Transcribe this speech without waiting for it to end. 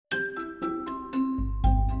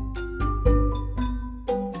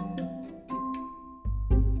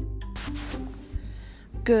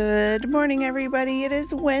Good morning, everybody. It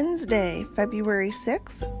is Wednesday, February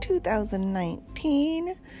 6th,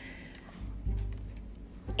 2019.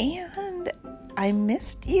 And I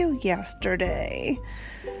missed you yesterday.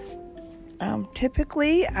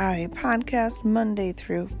 Typically, I podcast Monday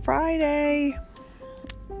through Friday.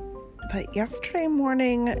 But yesterday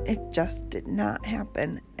morning, it just did not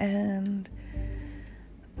happen. And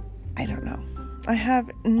I don't know. I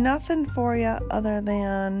have nothing for you other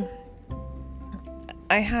than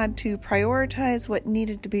I had to prioritize what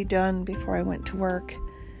needed to be done before I went to work.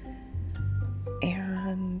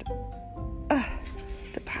 And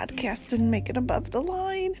the podcast didn't make it above the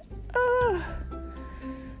line.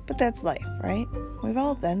 But that's life, right? We've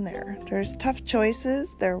all been there. There's tough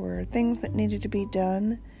choices. There were things that needed to be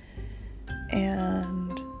done.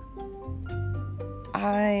 And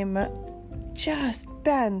I'm just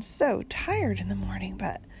been so tired in the morning,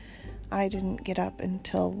 but I didn't get up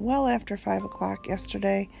until well after 5 o'clock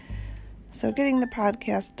yesterday. So getting the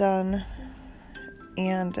podcast done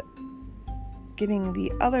and getting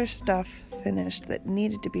the other stuff finished that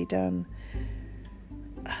needed to be done,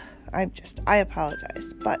 I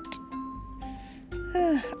apologize, but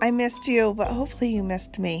I missed you, but hopefully you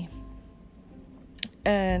missed me.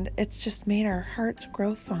 And it's just made our hearts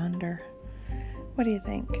grow fonder. What do you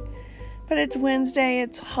think? But it's Wednesday,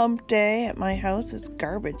 it's hump day at my house, it's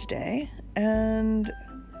garbage day, and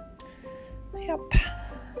yep,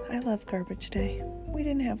 I love garbage day. We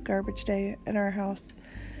didn't have garbage day at our house.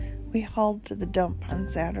 We hauled to the dump on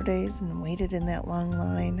Saturdays and waited in that long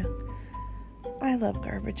line. I love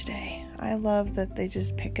garbage day. I love that they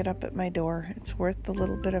just pick it up at my door. It's worth the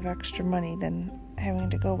little bit of extra money than having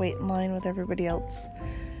to go wait in line with everybody else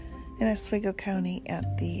in Oswego County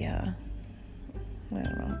at the I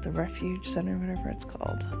don't know, the refuge center, whatever it's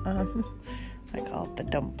called. I call it the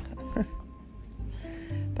dump.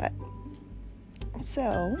 But,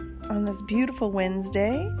 so, on this beautiful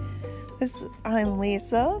Wednesday, I'm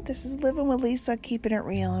Lisa. This is Living with Lisa, keeping it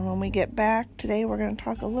real. And when we get back today, we're going to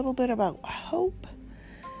talk a little bit about hope.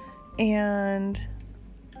 And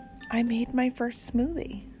I made my first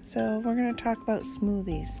smoothie. So, we're going to talk about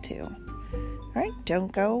smoothies, too. All right,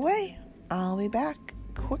 don't go away. I'll be back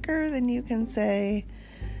quicker than you can say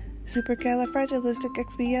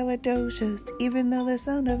supercalifragilisticexpialidocious, even though the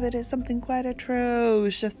sound of it is something quite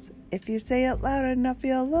atrocious. If you say it loud enough,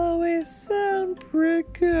 you'll always sound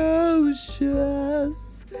precocious.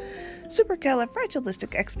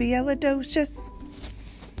 Supercalifragilisticexpialidocious.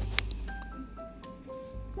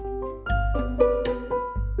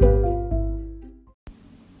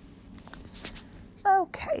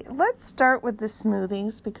 Okay, let's start with the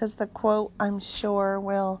smoothies because the quote, I'm sure,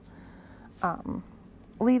 will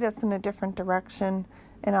lead us in a different direction,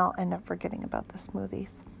 and I'll end up forgetting about the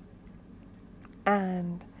smoothies.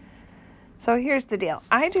 And so here's the deal.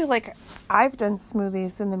 I've done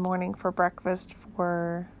smoothies in the morning for breakfast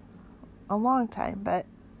for a long time, but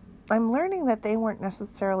I'm learning that they weren't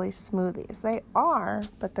necessarily smoothies. They are,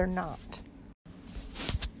 but they're not.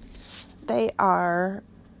 They are,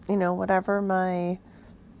 whatever my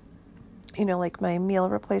meal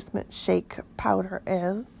replacement shake powder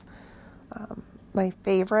is. My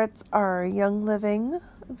favorites are Young Living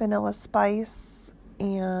Vanilla Spice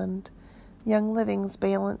and Young Living's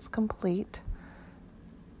Balance Complete.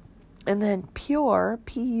 And then Pure,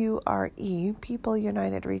 P-U-R-E, People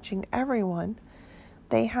United Reaching Everyone.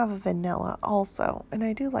 They have a vanilla also, and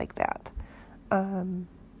I do like that. And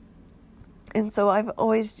so I've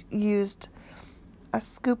always used a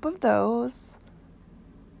scoop of those,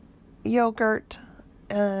 yogurt,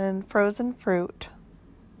 and frozen fruit,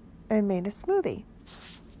 and made a smoothie.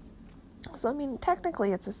 So,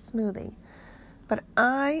 technically it's a smoothie, but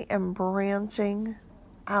I am branching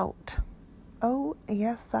out. Oh,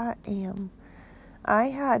 yes, I am. I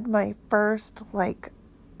had my first,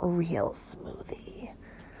 real smoothie.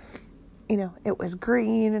 It was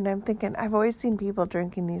green, and I'm thinking, I've always seen people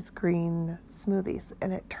drinking these green smoothies,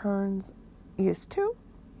 and it turns, used to,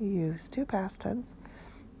 past tense,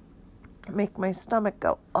 make my stomach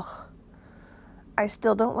go, ugh. I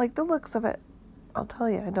still don't like the looks of it. I'll tell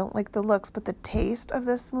you, I don't like the looks, but the taste of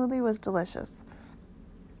this smoothie was delicious.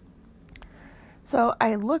 So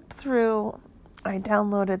I looked through, I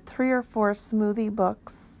downloaded 3 or 4 smoothie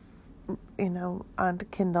books, onto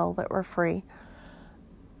Kindle that were free.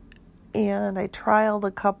 And I trialed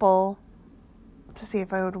a couple to see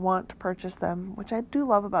if I would want to purchase them, which I do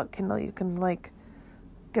love about Kindle. You can,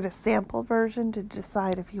 get a sample version to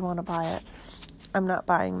decide if you want to buy it. I'm not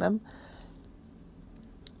buying them.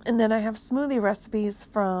 And then I have smoothie recipes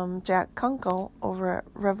from Jack Kunkel over at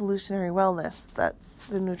Revolutionary Wellness. That's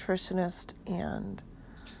the nutritionist and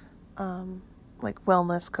like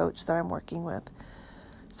wellness coach that I'm working with.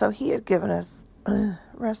 So he had given us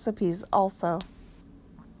recipes also.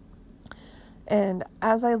 And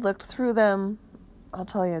as I looked through them, I'll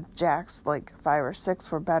tell you, Jack's like 5 or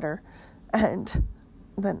 6 were better and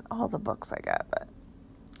than all the books I got. But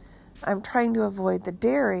I'm trying to avoid the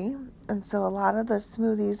dairy, and so a lot of the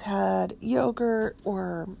smoothies had yogurt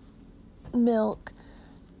or milk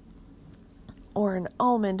or an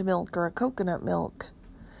almond milk or a coconut milk.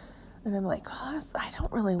 And I'm like, well, I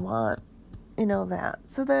don't really want, that.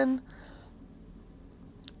 So then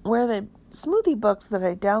where the smoothie books that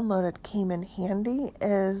I downloaded came in handy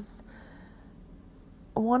is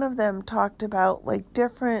one of them talked about like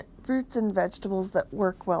different fruits and vegetables that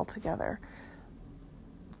work well together.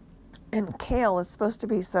 And kale is supposed to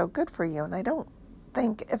be so good for you. And I don't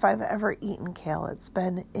think if I've ever eaten kale, it's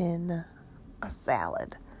been in a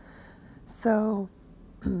salad. So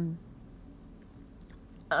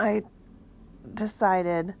I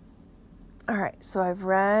decided, all right, so I've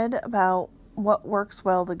read about what works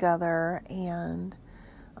well together, and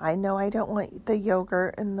I know I don't want the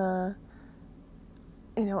yogurt and the,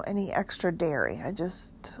 any extra dairy. I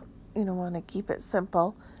just, want to keep it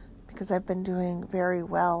simple because I've been doing very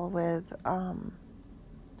well with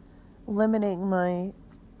limiting my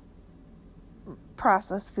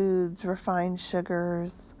processed foods, refined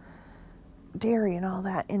sugars, dairy and all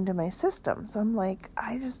that into my system. So I'm like,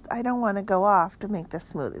 I don't want to go off to make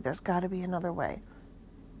this smoothie. There's got to be another way.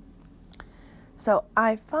 So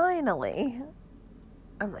I'm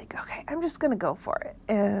like, okay, I'm just going to go for it.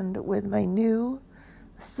 And with my new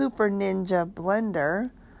Super Ninja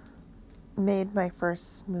blender, made my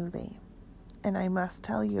first smoothie. And I must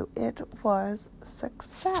tell you, it was a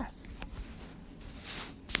success.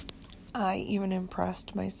 I even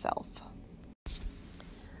impressed myself.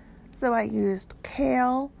 So I used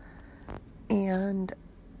kale and,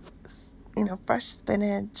 fresh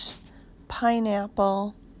spinach,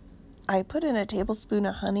 pineapple. I put in a tablespoon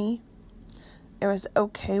of honey. It was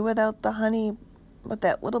okay without the honey, with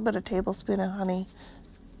that little bit of tablespoon of honey.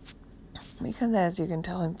 Because as you can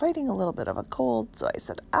tell, I'm fighting a little bit of a cold. So I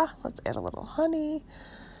said, let's add a little honey.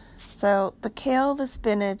 So the kale, the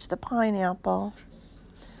spinach, the pineapple,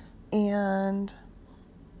 and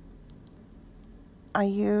I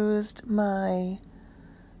used my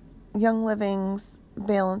Young Living's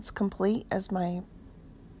Balance Complete as my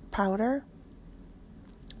powder.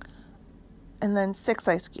 And then 6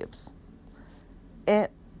 ice cubes.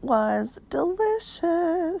 It was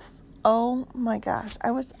delicious. Oh my gosh.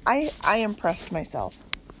 I impressed myself.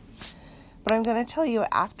 But I'm going to tell you,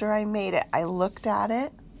 after I made it, I looked at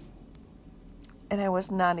it and I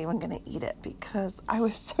was not even going to eat it because I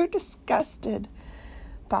was so disgusted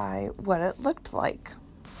by what it looked like.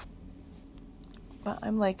 But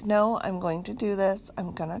I'm like, no, I'm going to do this.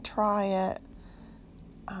 I'm going to try it.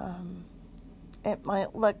 It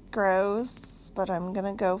might look gross, but I'm going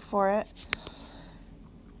to go for it.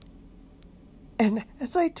 And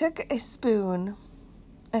so I took a spoon.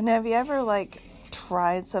 And have you ever,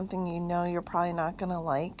 tried something you're probably not going to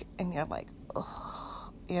like? And you're like,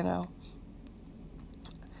 ugh,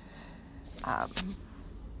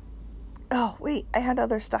 Oh, wait, I had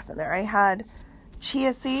other stuff in there. I had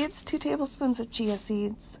chia seeds, 2 tablespoons of chia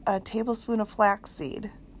seeds, a tablespoon of flaxseed.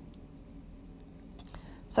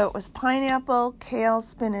 So it was pineapple, kale,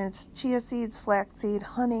 spinach, chia seeds, flaxseed,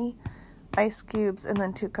 honey, ice cubes, and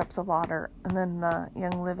then 2 cups of water, and then the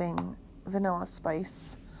Young Living vanilla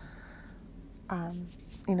spice,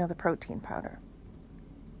 the protein powder.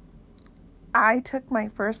 I took my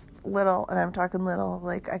first little, and I'm talking little,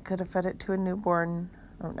 like I could have fed it to a newborn,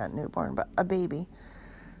 not newborn, but a baby,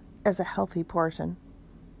 as a healthy portion,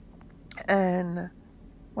 and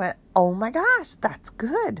went, oh my gosh, that's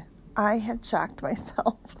good. I had shocked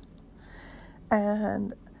myself.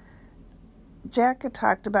 And Jack had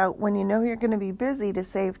talked about when you're going to be busy, to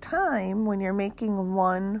save time, when you're making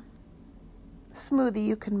one smoothie,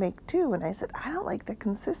 you can make 2. And I said, I don't like the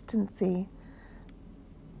consistency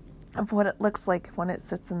of what it looks like when it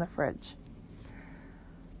sits in the fridge.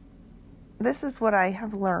 This is what I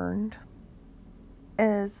have learned,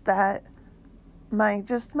 is that my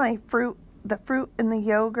fruit, the fruit and the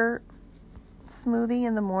yogurt smoothie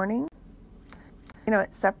in the morning,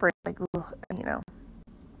 it's separate,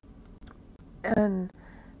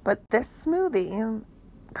 but this smoothie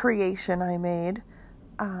creation I made,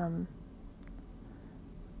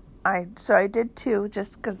 I did 2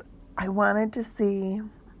 just because I wanted to see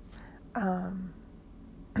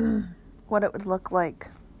what it would look like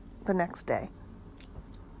the next day.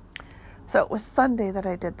 So it was Sunday that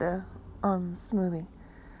I did the smoothie.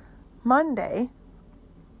 Monday,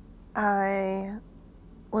 I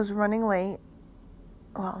was running late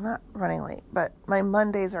well, not running late, but my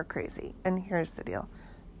Mondays are crazy. And here's the deal.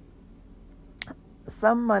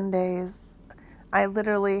 Some Mondays, I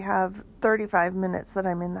literally have 35 minutes that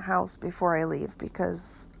I'm in the house before I leave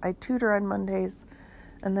because I tutor on Mondays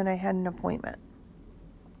and then I had an appointment.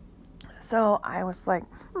 So I was like,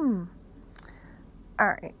 all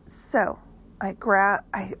right. So I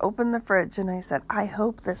opened the fridge and I said, I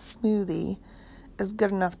hope this smoothie is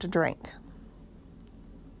good enough to drink.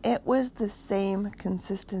 It was the same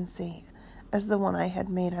consistency as the one I had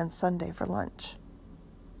made on Sunday for lunch.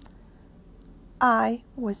 I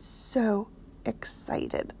was so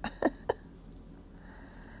excited.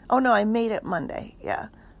 Oh no, I made it Monday. Yeah.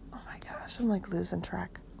 Oh my gosh, I'm like losing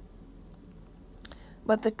track.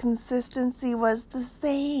 But the consistency was the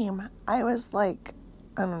same. I was like,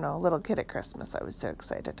 I don't know, a little kid at Christmas. I was so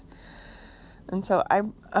excited. And so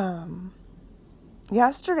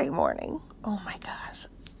yesterday morning, oh my gosh,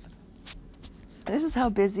 this is how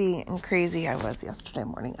busy and crazy I was yesterday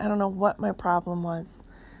morning. I don't know what my problem was.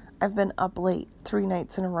 I've been up late 3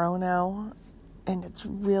 nights in a row now, and it's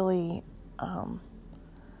really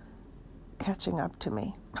catching up to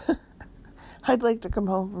me. I'd like to come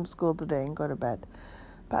home from school today and go to bed,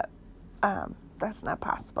 but that's not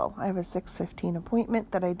possible. I have a 6:15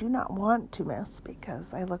 appointment that I do not want to miss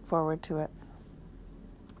because I look forward to it.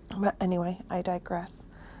 But anyway, I digress.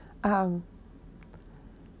 I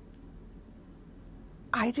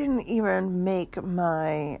didn't even make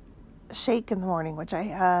my shake in the morning, which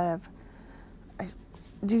I'm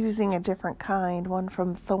using a different kind, one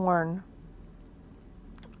from Thorne.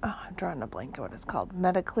 Oh, I'm drawing a blank of what it's called.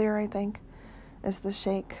 Metaclear, I think, is the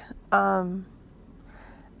shake. And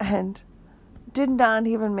did not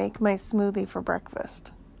even make my smoothie for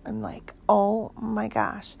breakfast. I'm like, oh my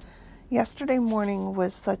gosh. Yesterday morning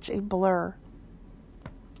was such a blur.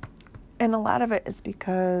 And a lot of it is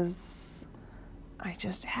because I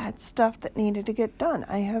just had stuff that needed to get done.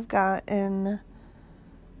 I have gotten,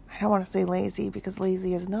 I don't want to say lazy because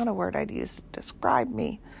lazy is not a word I'd use to describe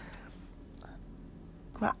me.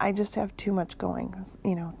 But I just have too much going.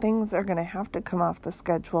 You know, things are going to have to come off the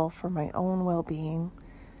schedule for my own well-being.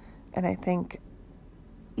 And I think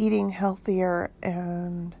eating healthier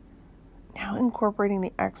and now incorporating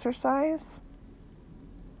the exercise,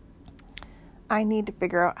 I need to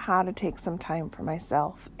figure out how to take some time for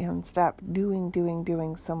myself and stop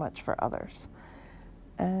doing so much for others.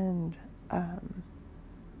 And,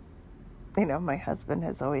 my husband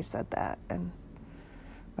has always said that. And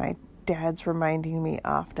my dad's reminding me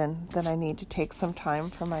often that I need to take some time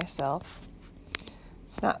for myself.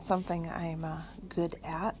 It's not something I'm good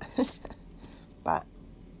at, but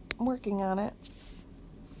I'm working on it.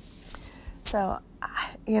 So,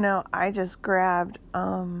 I just grabbed,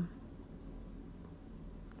 I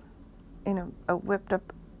whipped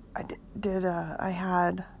up, I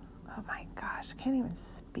had, oh my gosh, I can't even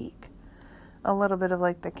speak, a little bit of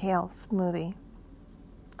like the kale smoothie.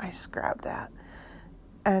 I just grabbed that.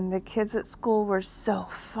 And the kids at school were so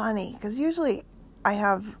funny, because usually I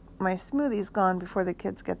have my smoothies gone before the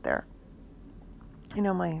kids get there.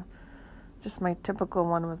 My typical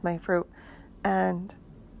one with my fruit. And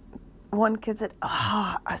one kid said,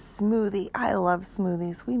 a smoothie. I love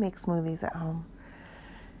smoothies. We make smoothies at home.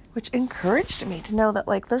 Which encouraged me to know that,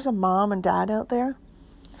 there's a mom and dad out there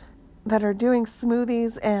that are doing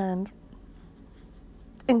smoothies and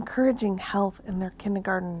encouraging health in their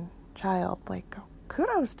kindergarten child.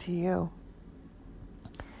 Kudos to you.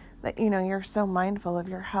 That, you're so mindful of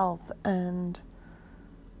your health. And,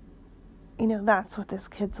 that's what this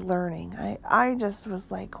kid's learning. I just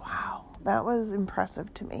was like, wow, that was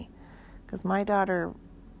impressive to me. Because my daughter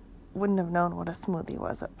wouldn't have known what a smoothie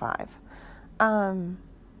was at 5.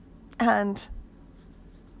 And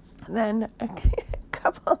then a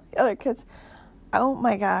couple of the other kids, oh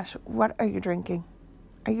my gosh, what are you drinking?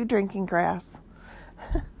 Are you drinking grass?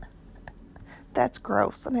 That's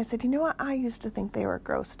gross. And I said, you know what? I used to think they were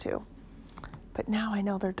gross too. But now I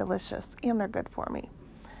know they're delicious and they're good for me.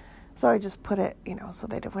 So I just put it, so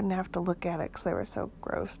they wouldn't have to look at it because they were so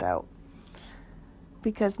grossed out.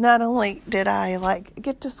 Because not only did I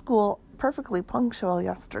get to school perfectly punctual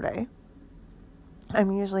yesterday, I'm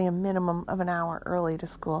usually a minimum of an hour early to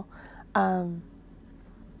school. Well,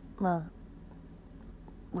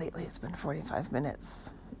 lately it's been 45 minutes,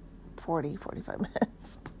 45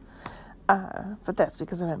 minutes. But that's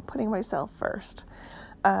because I've been putting myself first.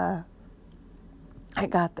 I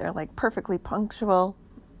got there perfectly punctual.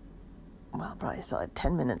 Well, probably still had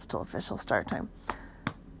 10 minutes till official start time.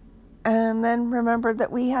 And then remembered that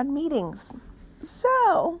we had meetings.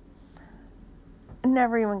 So,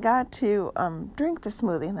 never even got to drink the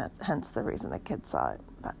smoothie, and that's hence the reason the kids saw it.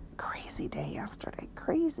 But crazy day yesterday.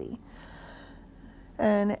 Crazy.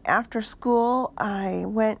 And after school, I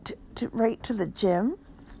went right to the gym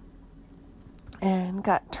and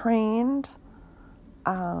got trained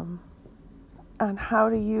on how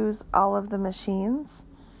to use all of the machines,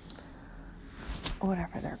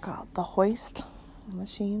 whatever they're called, the hoist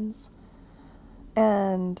machines.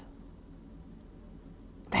 And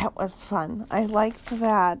that was fun. I liked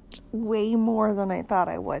that way more than I thought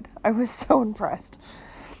I would. I was so impressed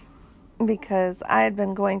because I had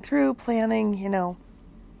been going through planning,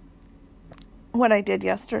 what I did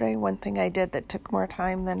yesterday. One thing I did that took more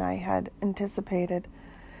time than I had anticipated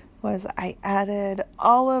was I added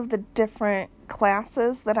all of the different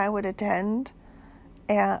classes that I would attend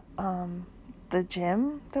at the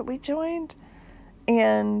gym that we joined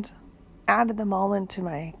and added them all into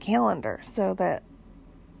my calendar so that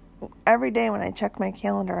every day when I check my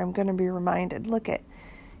calendar, I'm going to be reminded,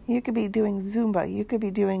 you could be doing Zumba, you could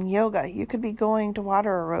be doing yoga, you could be going to water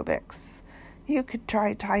aerobics, you could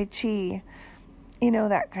try Tai Chi,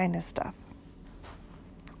 that kind of stuff.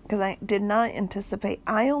 Because I did not anticipate,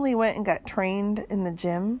 I only went and got trained in the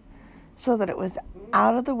gym so that it was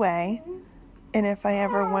out of the way. And if I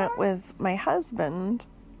ever went with my husband,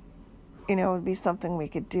 it would be something we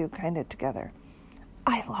could do kind of together.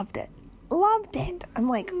 I loved it. I'm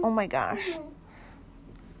like, oh my gosh.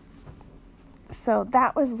 So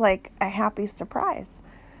that was like a happy surprise.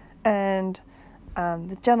 And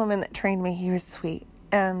the gentleman that trained me, he was sweet.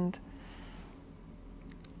 And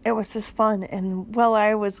it was just fun. And while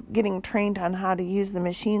I was getting trained on how to use the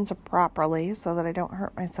machines properly so that I don't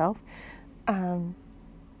hurt myself,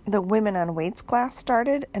 the Women on Weights class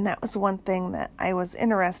started. And that was one thing that I was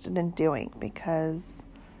interested in doing because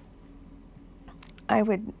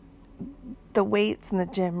the weights in the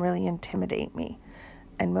gym really intimidate me.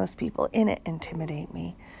 And most people in it intimidate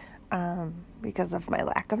me because of my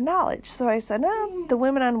lack of knowledge. So I said, the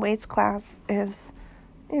Women on Weights class is,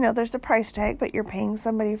 there's a price tag, but you're paying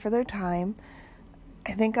somebody for their time.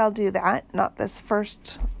 I think I'll do that. Not this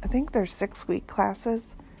first, I think there's 6-week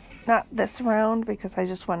classes. Not this round because I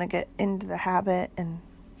just want to get into the habit and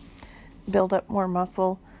build up more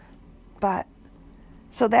muscle. But,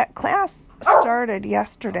 so that class started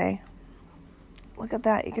yesterday. Look at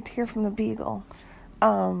that. You could hear from the beagle.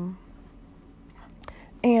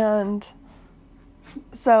 And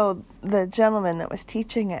so the gentleman that was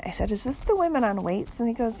teaching it, I said, is this the Women on Weights? And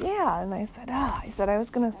he goes, yeah. And I said, I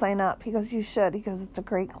was going to sign up. He goes, you should. He goes, it's a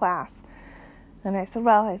great class. And I said,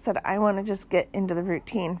 I want to just get into the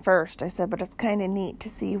routine first. I said, but it's kind of neat to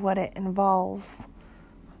see what it involves,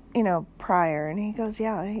 prior. And he goes,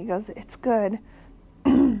 yeah. He goes, it's good.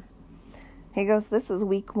 He goes, this is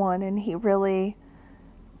week 1. And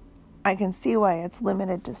I can see why it's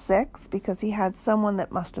limited to 6 because he had someone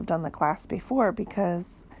that must have done the class before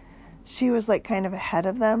because she was like kind of ahead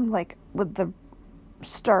of them, like with the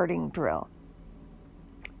starting drill.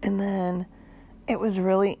 And then it was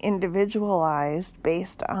really individualized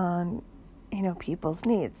based on, people's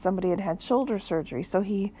needs. Somebody had shoulder surgery, so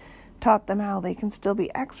he taught them how they can still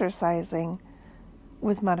be exercising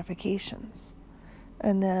with modifications.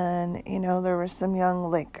 And then, there was some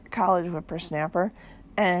young, college whippersnapper.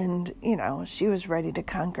 And, she was ready to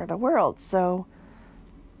conquer the world. So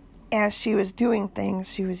as she was doing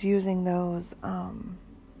things, she was using those,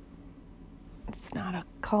 it's not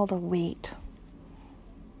called a weight.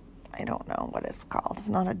 I don't know what it's called. It's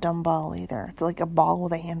not a dumbbell either. It's like a ball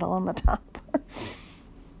with a handle on the top.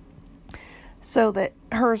 So that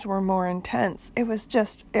hers were more intense. It was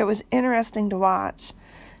interesting to watch.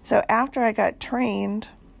 So after I got trained,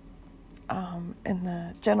 and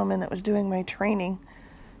the gentleman that was doing my training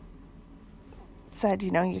said,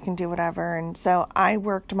 you can do whatever. And so I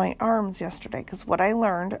worked my arms yesterday because what I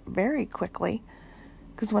learned very quickly,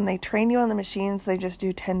 because when they train you on the machines, they just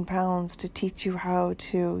do 10 pounds to teach you how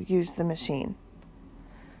to use the machine,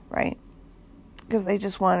 right? Because they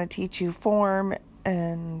just want to teach you form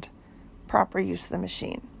and proper use of the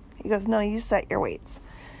machine. He goes, no, you set your weights.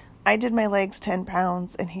 I did my legs 10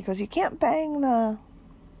 pounds, and he goes, you can't bang the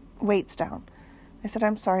weights down. I said,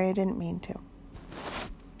 I'm sorry, I didn't mean to.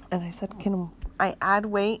 And I said, can I add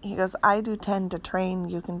weight? He goes, I do 10 to train.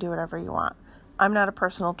 You can do whatever you want. I'm not a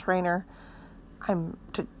personal trainer.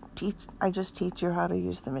 I just teach you how to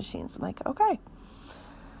use the machines. I'm like, okay.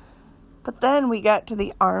 But then we got to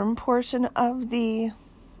the arm portion of the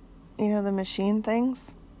machine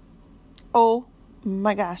things. Oh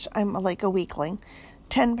my gosh, I'm like a weakling.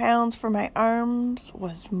 10 pounds for my arms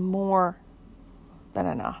was more than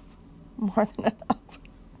enough. More than enough.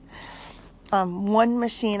 One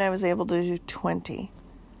machine I was able to do 20.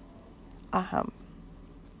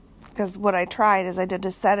 Because because what I tried is I did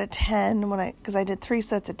a set of 10 because I did 3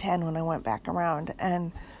 sets of 10 when I went back around,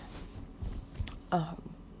 and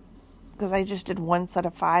because I just did 1 set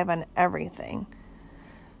of 5 on everything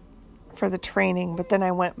for the training, but then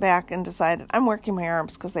I went back and decided I'm working my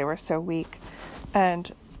arms because they were so weak,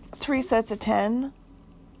 and 3 sets of 10,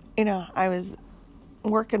 I was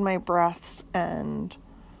working my breaths and,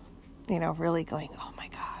 really going, oh my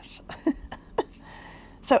gosh.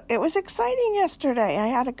 So it was exciting yesterday. I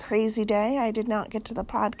had a crazy day. I did not get to the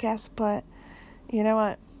podcast, but you know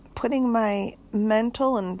what? Putting my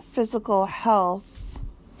mental and physical health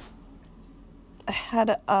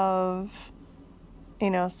ahead of,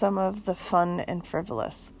 some of the fun and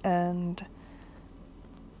frivolous. And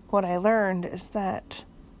what I learned is that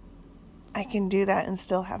I can do that and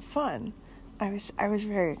still have fun. I was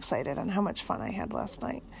very excited on how much fun I had last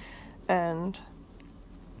night. And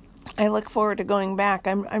I look forward to going back.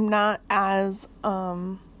 I'm not as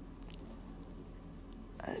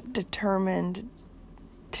determined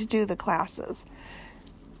to do the classes.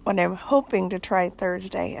 What I'm hoping to try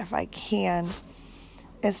Thursday, if I can,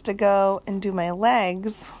 is to go and do my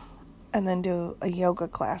legs and then do a yoga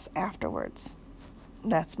class afterwards.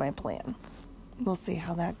 That's my plan. We'll see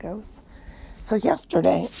how that goes. So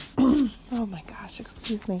yesterday, oh my gosh,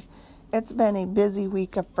 excuse me. It's been a busy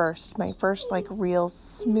week at first. My first real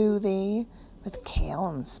smoothie with kale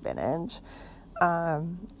and spinach.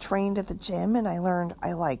 Trained at the gym and I learned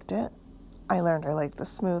I liked it. I learned I liked the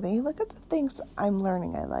smoothie. Look at the things I'm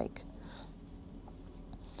learning I like.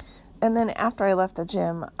 And then after I left the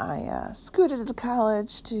gym, I scooted to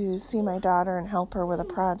college to see my daughter and help her with a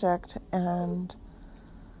project, and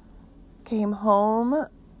came home,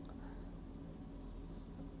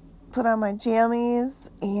 put on my jammies,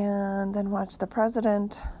 and then watched The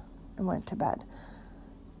President and went to bed.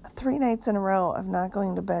 3 nights in a row of not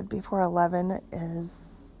going to bed before 11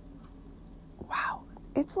 is, wow,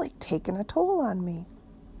 it's like taking a toll on me.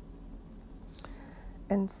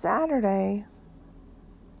 And Saturday,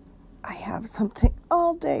 I have something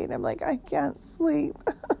all day, and I'm like, I can't sleep.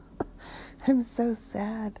 I'm so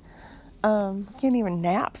sad. Can't even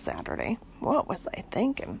nap Saturday. What was I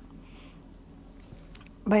thinking?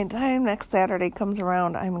 By the time next Saturday comes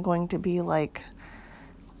around, I'm going to be like,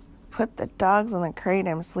 put the dogs in the crate,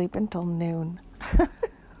 I'm sleeping till noon.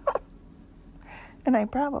 And I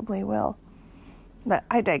probably will. But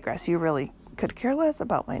I digress. You really could care less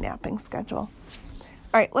about my napping schedule.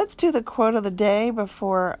 All right, let's do the quote of the day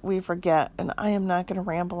before we forget. And I am not going to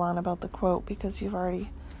ramble on about the quote because you've already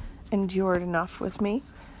endured enough with me.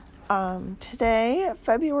 Today,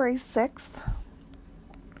 February 6th,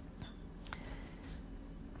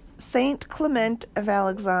 Saint Clement of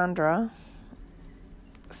Alexandria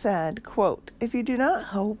said, quote, "If you do not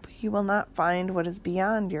hope, you will not find what is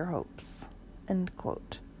beyond your hopes." End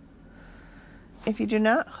quote. If you do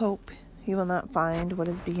not hope, you will not find what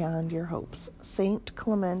is beyond your hopes. Saint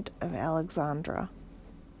Clement of Alexandria.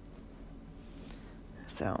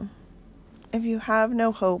 So, if you have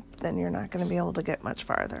no hope, then you're not going to be able to get much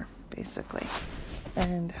farther, basically.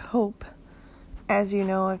 And hope, as you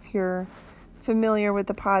know, if you're familiar with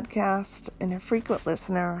the podcast and a frequent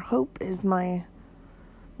listener, hope was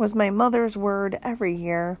my mother's word every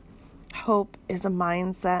year. Hope is a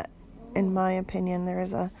mindset. In my opinion, there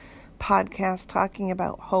is a podcast talking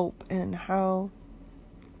about hope and how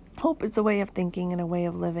hope is a way of thinking and a way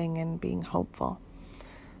of living and being hopeful.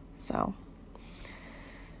 So,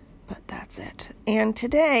 but that's it. And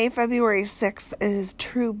today, February 6th, is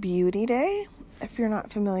True Beauty Day. If you're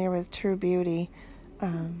not familiar with True Beauty,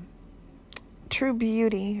 True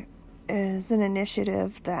Beauty is an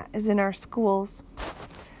initiative that is in our schools.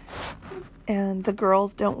 And the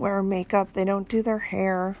girls don't wear makeup. They don't do their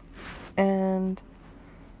hair. And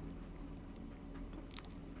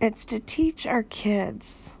it's to teach our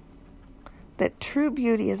kids that true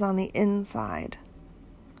beauty is on the inside,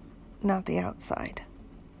 not the outside.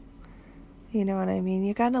 You know what I mean?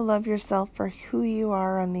 You got to love yourself for who you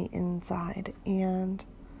are on the inside. And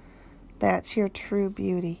that's your true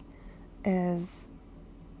beauty, is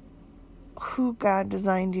who God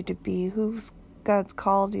designed you to be, who God's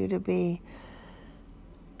called you to be.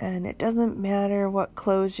 And it doesn't matter what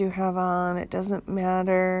clothes you have on. It doesn't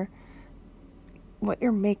matter what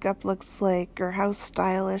your makeup looks like or how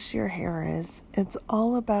stylish your hair is. It's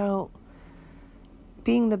all about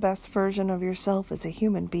being the best version of yourself as a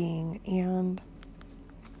human being. And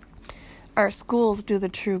our schools do the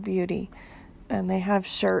True Beauty. And they have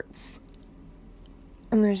shirts.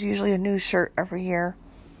 And there's usually a new shirt every year.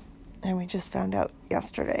 And we just found out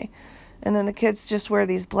yesterday. And then the kids just wear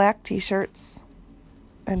these black t-shirts.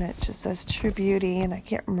 And it just says True Beauty. And I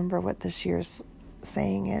can't remember what this year's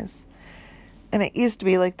saying is. And it used to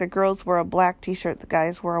be like the girls wore a black t-shirt, the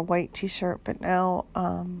guys wore a white t-shirt, but now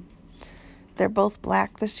they're both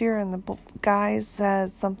black this year, and the guy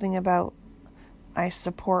says something about I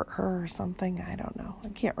support her or something. I don't know. I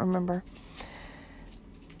can't remember.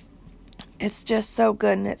 It's just so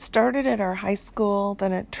good, and it started at our high school,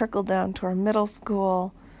 then it trickled down to our middle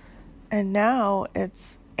school, and now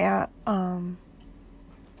it's at all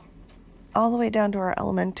the way down to our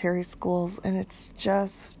elementary schools, and it's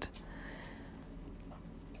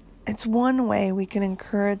one way we can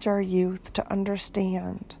encourage our youth to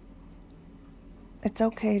understand it's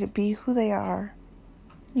okay to be who they are,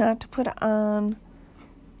 not to put on,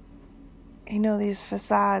 these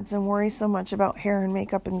facades and worry so much about hair and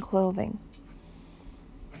makeup and clothing.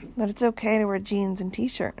 That it's okay to wear jeans and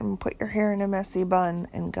t-shirt and put your hair in a messy bun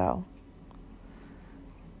and go.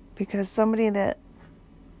 Because somebody that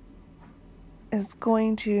is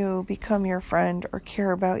going to become your friend or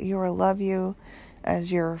care about you or love you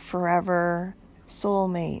as your forever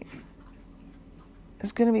soulmate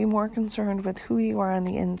is going to be more concerned with who you are on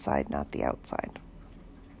the inside, not the outside,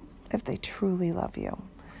 if they truly love you.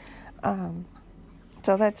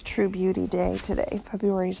 So that's True Beauty Day today,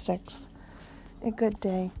 February 6th. A good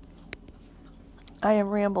day. I have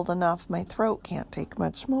rambled enough. My throat can't take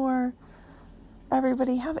much more.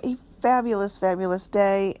 Everybody have a fabulous, fabulous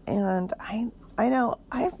day. And I know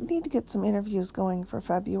I need to get some interviews going for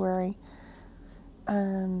February.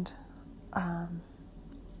 And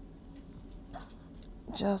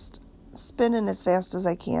just spinning as fast as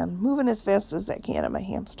I can, moving as fast as I can on my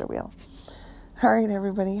hamster wheel. All right,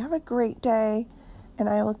 everybody, have a great day, and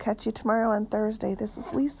I will catch you tomorrow on Thursday. This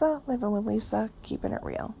is Lisa, living with Lisa, keeping it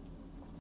real.